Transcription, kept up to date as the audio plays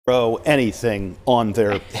Throw anything on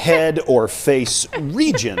their head or face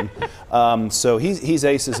region. So he's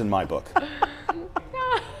aces in my book.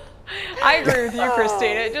 I agree with you,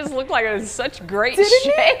 Christina. It just looked like it was such great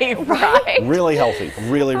shape, right? Really healthy,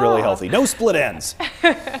 really healthy. No split ends.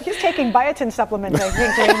 He's taking biotin supplements, I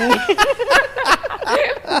think, Jamie.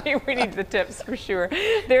 We need the tips for sure.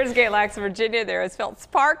 There's Galax, Virginia. There is Phelps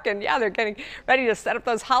Park. And yeah, they're getting ready to set up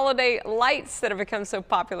those holiday lights that have become so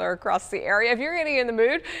popular across the area. If you're getting in the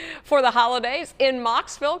mood for the holidays, in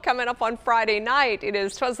Mocksville, coming up on Friday night,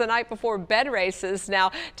 twas the night before bed races.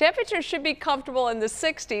 Now, temperatures should be comfortable in the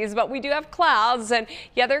 60s, but we do have clouds. And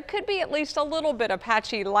yeah, there could be at least a little bit of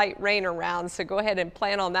patchy light rain around. So go ahead and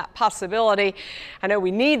plan on that possibility. I know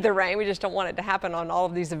we need the rain. We just don't want it to happen on all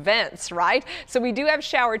of these events, right? So we do have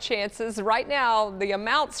shower chances. Right now, the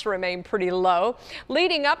amounts remain pretty low.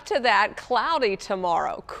 Leading up to that, cloudy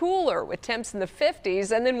tomorrow, cooler with temps in the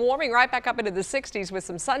 50s, and then warming right back up into the 60s with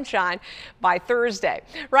some sunshine by Thursday.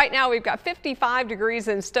 Right now, we've got 55 degrees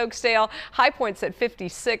in Stokesdale, high points at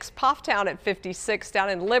 56, Pofftown at 56, down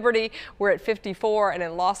in Liberty, we're at 54, and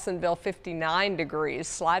in Lawsonville, 59 degrees.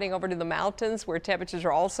 Sliding over to the mountains where temperatures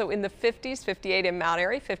are also in the 50s, 58 in Mount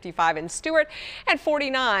Airy, 55 in Stewart, and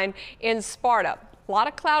 49 in Sparta. A lot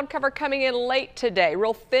of cloud cover coming in late today.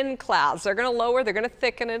 Real thin clouds. They're going to lower, they're going to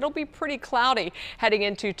thicken. It'll be pretty cloudy heading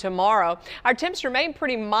into tomorrow. Our temps remain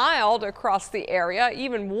pretty mild across the area,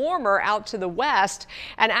 even warmer out to the west.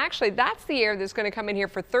 And actually, that's the air that's going to come in here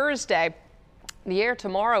for Thursday. The air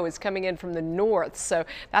tomorrow is coming in from the north, so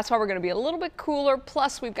that's why we're going to be a little bit cooler.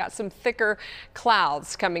 Plus, we've got some thicker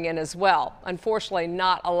clouds coming in as well. Unfortunately,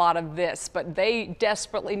 not a lot of this, but they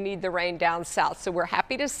desperately need the rain down south, so we're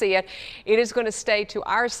happy to see it. It is going to stay to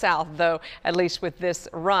our south, though, at least with this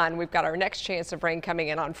run. We've got our next chance of rain coming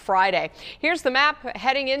in on Friday. Here's the map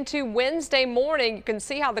heading into Wednesday morning. You can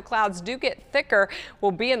see how the clouds do get thicker. We'll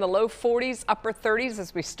be in the low 40s, upper 30s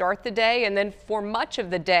as we start the day, and then for much of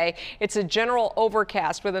the day, it's a general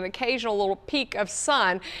overcast with an occasional little peak of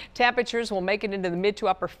sun. Temperatures will make it into the mid to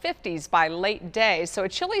upper 50s by late day. So a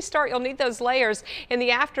chilly start. You'll need those layers in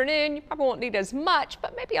the afternoon. You probably won't need as much,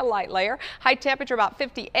 but maybe a light layer. High temperature about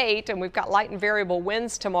 58, and we've got light and variable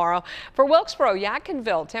winds tomorrow. For Wilkesboro,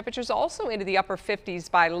 Yadkinville, temperatures also into the upper 50s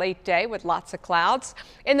by late day with lots of clouds.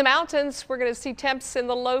 In the mountains, we're going to see temps in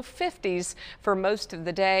the low 50s for most of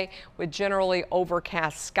the day with generally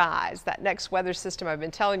overcast skies. That next weather system I've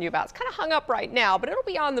been telling you about is kind of hung up right now, but it'll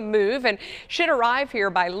be on the move and should arrive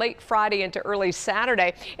here by late Friday into early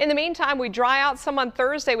Saturday. In the meantime, we dry out some on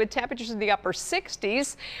Thursday with temperatures in the upper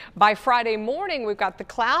 60s. By Friday morning, we've got the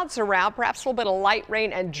clouds around, perhaps a little bit of light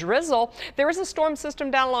rain and drizzle. There is a storm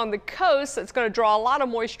system down along the coast that's going to draw a lot of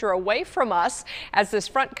moisture away from us. As this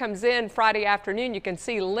front comes in Friday afternoon, you can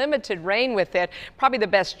see limited rain with it. Probably the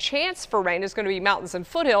best chance for rain is going to be mountains and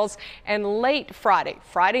foothills, and late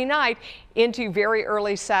Friday night into very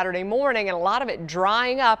early Saturday morning, and a lot of it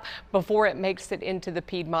drying up before it makes it into the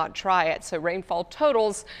Piedmont Triad. So rainfall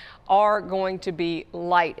totals are going to be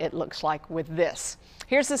light, it looks like, with this.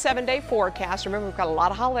 Here's the 7-day forecast. Remember, we've got a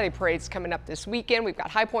lot of holiday parades coming up this weekend. We've got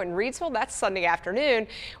High Point in Reidsville. That's Sunday afternoon,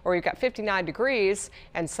 where we've got 59 degrees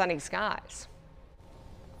and sunny skies.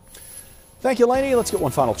 Thank you, Lainey. Let's get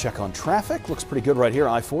one final check on traffic. Looks pretty good right here.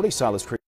 I-40, Silas Creek.